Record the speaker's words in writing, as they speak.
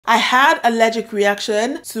I had allergic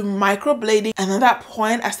reaction to microblading, and at that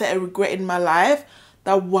point I started regretting my life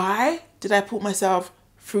that why did I put myself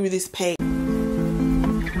through this pain.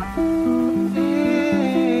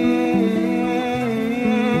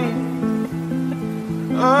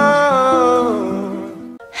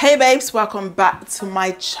 Hey babes, welcome back to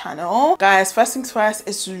my channel. Guys, first things first,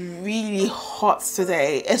 it's really hot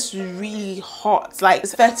today. It's really hot, like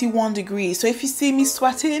it's 31 degrees. So if you see me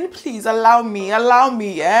sweating, please allow me,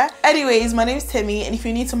 yeah? Anyways, my name is Timmy, and if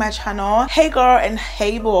you're new to my channel, hey girl and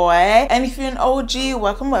hey boy. And if you're an OG,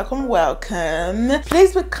 welcome.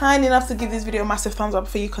 Please be kind enough to give this video a massive thumbs up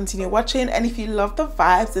before you continue watching. And if you love the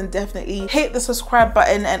vibes, then definitely hit the subscribe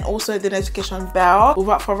button and also the notification bell.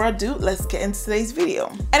 Without further ado, let's get into today's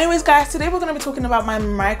video. Anyways guys, today we're going to be talking about my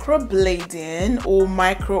microblading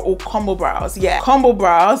or combo brows. Yeah, combo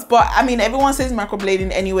brows, but I mean everyone says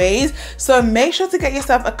microblading anyways. So make sure to get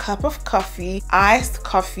yourself a cup of coffee, iced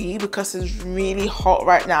coffee, because it's really hot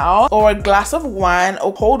right now, or a glass of wine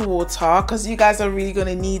or cold water, because you guys are really going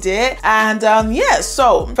to need it. And yeah,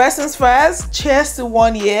 so first things first, cheers to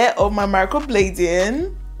 1 year of my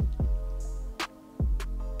microblading.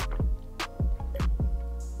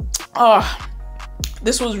 Oh,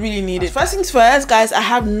 this was really needed. First things first, guys, I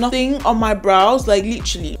have nothing on my brows, like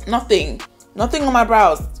literally nothing on my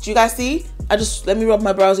brows. Do you guys see? Let me rub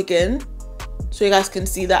my brows again so you guys can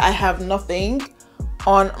see that I have nothing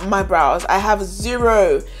on my brows. I have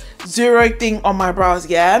zero thing on my brows.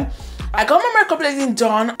 Yeah, I got my microblading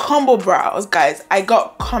done combo brows, guys. I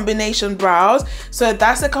got combination brows, so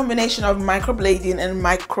that's a combination of microblading and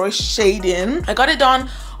micro shading. I got it done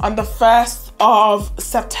on the 1st of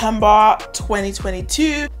September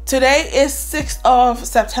 2022. Today is 6th of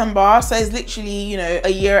September, so it's literally, you know, a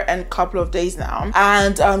year and a couple of days now.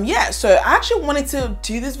 And yeah, so I actually wanted to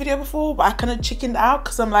do this video before, but I kind of chickened out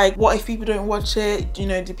because I'm like, what if people don't watch it? You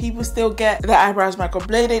know, do people still get their eyebrows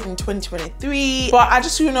microbladed in 2023? But I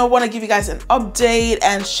just, you know, want to give you guys an update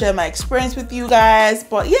and share my experience with you guys.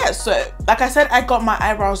 But yeah, so like I said, I got my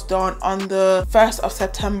eyebrows done on the 1st of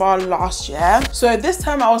September last year. So this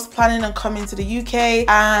time I was planning on coming to the UK,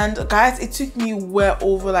 and guys, it took me well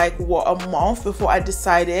over like what, a month before I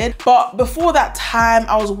decided. But before that time,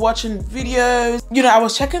 I was watching videos, you know, I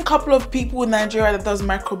was checking a couple of people in Nigeria that does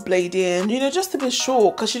microblading, you know, just to be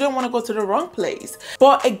sure, because you don't want to go to the wrong place.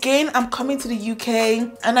 But again, I'm coming to the UK,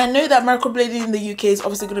 and I know that microblading in the UK is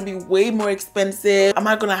obviously going to be way more expensive. Am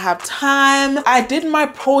I going to have time? I did my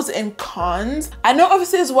pros and cons. I know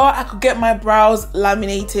obviously as well I could get my brows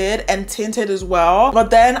laminated and tinted as well, but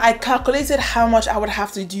then I calculated how much I would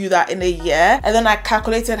have to do that in a year, and then I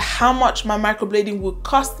calculated how much my microblading would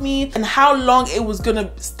cost me and how long it was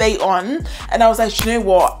gonna stay on, and I was like, you know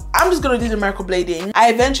what, I'm just gonna do the microblading.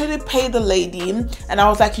 I eventually paid the lady, and I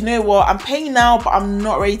was like, you know what, I'm paying now, but I'm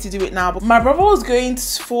not ready to do it now. But my brother was going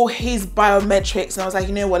for his biometrics, and I was like,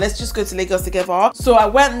 you know what, let's just go to Lagos together. So I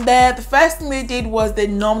went there. The first thing they did was they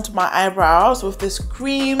numbed my eyebrows with this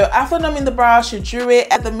cream. So after numbing the brows, she drew it,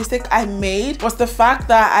 and the mistake I made was the fact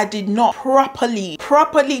that I did not properly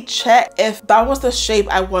check if that was the shape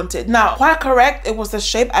I wanted. Now, quite correct, it was the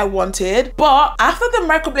shape I wanted, but after the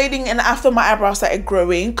microblading and after my eyebrows started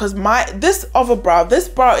growing, because this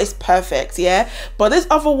brow is perfect, yeah, but this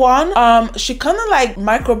other one, she kind of like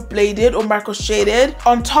microbladed or micro shaded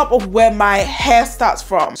on top of where my hair starts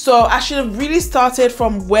from. So I should have really started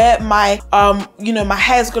from where my you know, my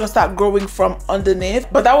hair is gonna start growing from underneath,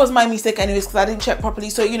 but that was my mistake anyways, because I didn't check properly.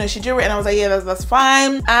 So, you know, she drew it, and I was like, yeah, that's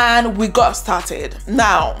fine, and we got started.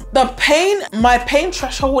 Now, my pain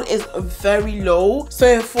threshold is very low.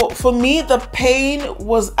 So for me, the pain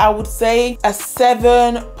was, I would say, a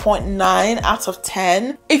 7.9 out of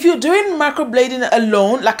 10. If you're doing microblading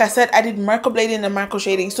alone, like I said, I did microblading and micro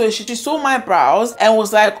shading. So she saw my brows and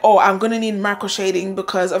was like, oh, I'm gonna need micro shading,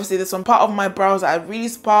 because obviously there's some part of my brows that are really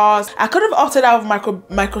sparse. I could have opted out of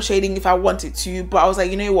micro shading if I wanted to, but I was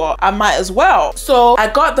like, you know what, I might as well. So I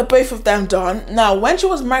got the both of them done. Now, when she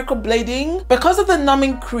was microblading, because of the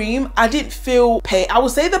numbing cream, I didn't feel pain. I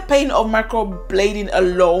would say the pain of microblading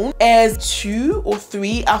alone is 2 or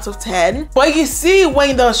 3 out of 10. But you see,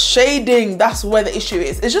 when the shading, that's where the issue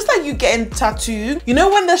is. It's just like you getting tattooed. You know,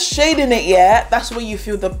 when they're shading it, yeah, that's where you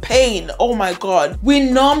feel the pain. Oh my god, we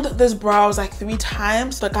numbed this brows like 3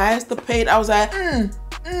 times. So guys, the pain, I was like,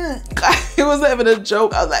 it wasn't even a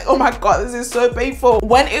joke. I was like, oh my god, this is so painful.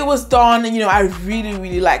 When it was done, you know, I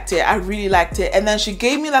really liked it. I really liked it. And then she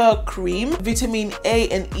gave me like a cream, vitamin A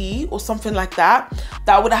and E or something like that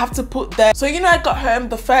I would have to put there. So, you know, I got home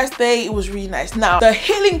the first day. It was really nice. Now, the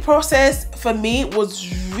healing process for me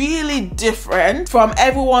was really different from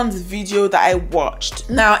everyone's video that I watched.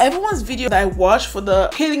 Now, everyone's video that I watched for the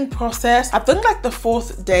healing process, I think like the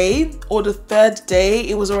 4th day or the 3rd day,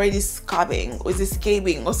 it was already scabbing, or is it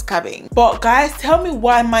scabbing or scabbing? But guys, tell me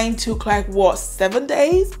why mine took like what, 7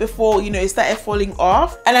 days before, you know, it started falling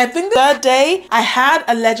off. And I think the 3rd day I had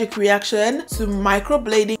allergic reaction to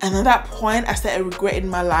microblading, and at that point I started regretting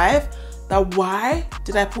my life that why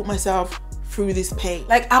did I put myself through this pain?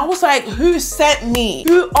 Like, I was like, who sent me?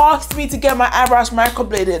 Who asked me to get my eyebrows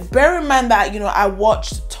microbladed? Bear in mind that, you know, I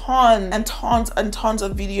watched tons and tons and tons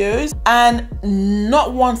of videos, and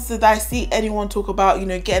not once did I see anyone talk about, you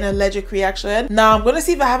know, getting an allergic reaction. Now, I'm gonna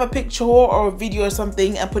see if I have a picture or a video or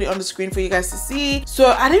something and put it on the screen for you guys to see. So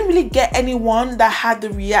I didn't really get anyone that had the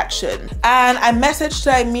reaction, and I messaged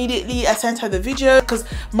her immediately. I sent her the video because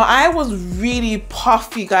my eye was really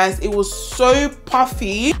puffy, guys. It was so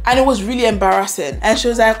puffy and it was really embarrassing. And she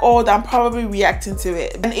was like, oh, I'm probably reacting to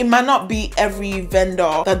it. And it might not be every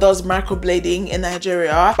vendor that does microblading in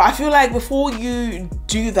Nigeria, but I feel like before you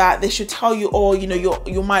do that, they should tell you, oh, you know,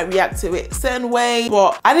 you might react to it a certain way.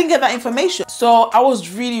 But I didn't get that information, so I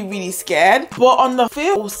was really scared. But on the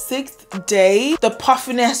 5th or 6th day, the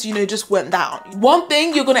puffiness, you know, just went down. One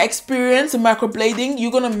thing you're gonna experience in microblading,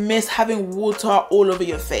 you're gonna miss having water all over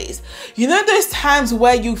your face. You know those times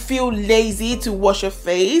where you feel lazy to wash your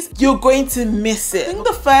face? You're going to miss it. I think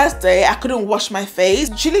the 1st day I couldn't wash my face.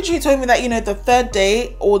 She literally told me that, you know, the 3rd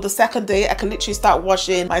day or the 2nd day I could literally start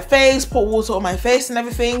washing my face, put water on my face and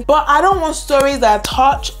everything. But I don't want stories that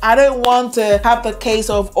touch. I don't want to have the case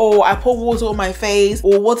of, oh, I put water on my face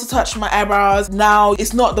or water touched my eyebrows, now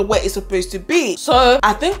it's not the way it's supposed to be. So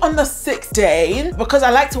I think on the 6th day, because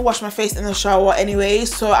I like to wash my face in the shower anyway,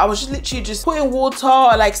 so I was just literally just putting water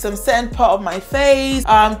like some certain part of my face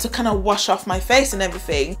to kind of wash off my face and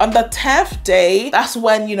everything. On the 10th day, that's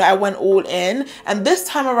when, you know, I went all in, and this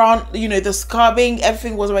time around, you know, the scabbing,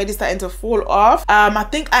 everything was already starting to fall off. I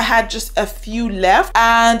think I had just a few left,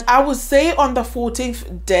 and I would say on the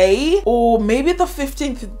 14th day or maybe the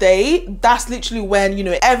 15th day, that's literally when, you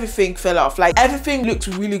know, everything fell off. Like, everything looked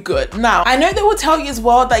really good. Now, I know they will tell you as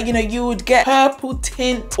well that, you know, you would get purple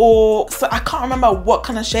tint, or so I can't remember what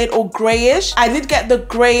kind of shade, or grayish. I did get the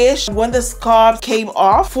grayish when the scabs came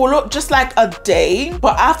off for just like a day,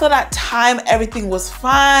 but after that time everything was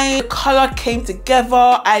fine. The color came together.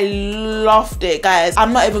 I loved it, guys.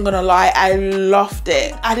 I'm not even gonna lie, I loved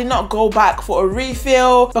it. I did not go back for a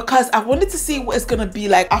refill because I wanted to see what it's gonna be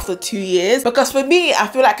like after 2 years, because for me, I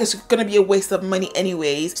feel like it's gonna be a waste of money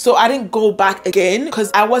anyways. So I didn't go back again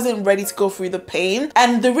because I wasn't ready to go through the pain.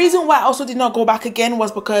 And the reason why I also did not go back again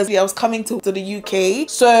was because I was coming to the UK.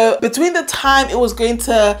 So between the time it was going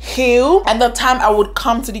to heal and the time I would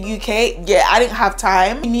come to the UK, yeah, I didn't have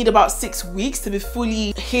time. You need about 6 weeks to be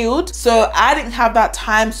fully healed, so I didn't have that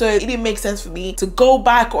time, so it didn't make sense for me to go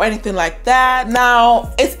back or anything like that.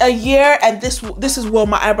 Now it's a year and this is what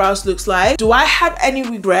my eyebrows looks like. Do I have any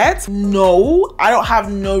regrets? No, I don't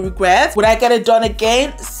have no regrets. Would I get it done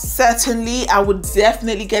again? Certainly, I would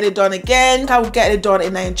definitely get it done again. I would get it done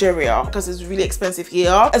in Nigeria because it's really expensive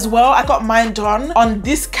here as well. I got mine done on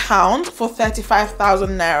discount for 35,000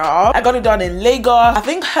 naira. I got it done in Lagos. I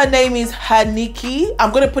think her name is Haniki.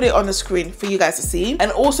 I'm gonna put it on the screen for you guys to see,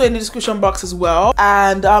 and also in the description box as well.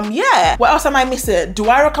 And yeah, what else am I missing? Do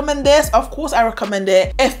I recommend this? Of course I recommend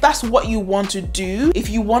it if that's what you want to do. If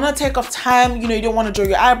you want to take off time, you know, you don't want to draw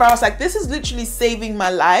your eyebrows, like this is literally saving my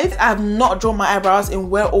life. I have not drawn my eyebrows in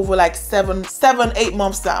well over like 7-8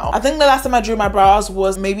 months now. I think the last time I drew my brows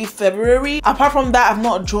was maybe February. Apart from that, I've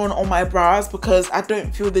not drawn on my brows because I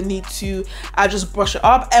don't feel the need to. I just brush it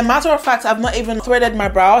up, and matter of fact, I've not even threaded my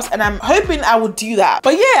brows, and I'm hoping I would do that.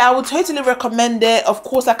 But yeah, I would totally recommend it. Of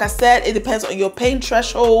course, like I said, it depends on your pain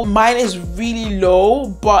threshold. Mine is really low,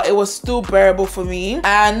 but it was still bearable for me,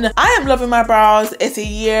 and I am loving my brows. It's a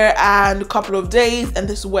year and a couple of days, and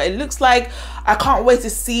this is what it looks like. I can't wait to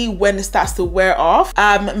see when it starts to wear off.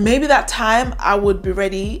 Maybe that time I would be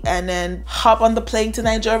ready and then hop on the plane to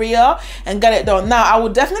Nigeria and get it done. Now, I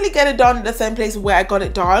would definitely get it done at the same place where I got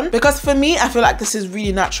it done, because for me, I feel like this is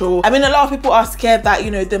really natural. I mean, a lot of people are scared that,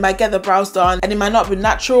 you know, they might get the brows done and it might not be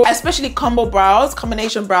natural, especially combo brows,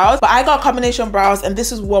 combination brows. But I got combination brows, and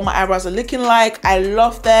this is what my eyebrows are looking like. I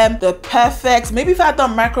love them. They're perfect. Maybe if I had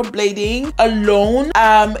done microblading alone,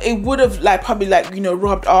 it would have like probably like, you know,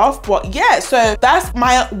 rubbed off. But yeah, So that's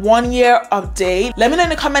my 1 year update. Let me know in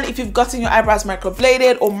the comment if you've gotten your eyebrows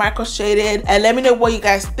microbladed or micro shaded, and let me know what you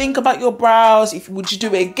guys think about your brows. If would you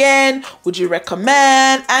do it again, would you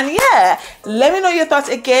recommend? And yeah, let me know your thoughts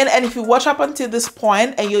again. And if you watch up until this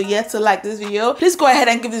point and you're yet to like this video, please go ahead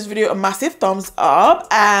and give this video a massive thumbs up,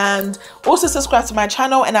 and also subscribe to my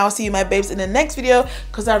channel, and I'll see you my babes in the next video,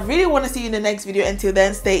 because I really want to see you in the next video. Until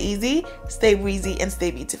then, stay easy, stay breezy, and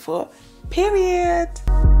stay beautiful, period.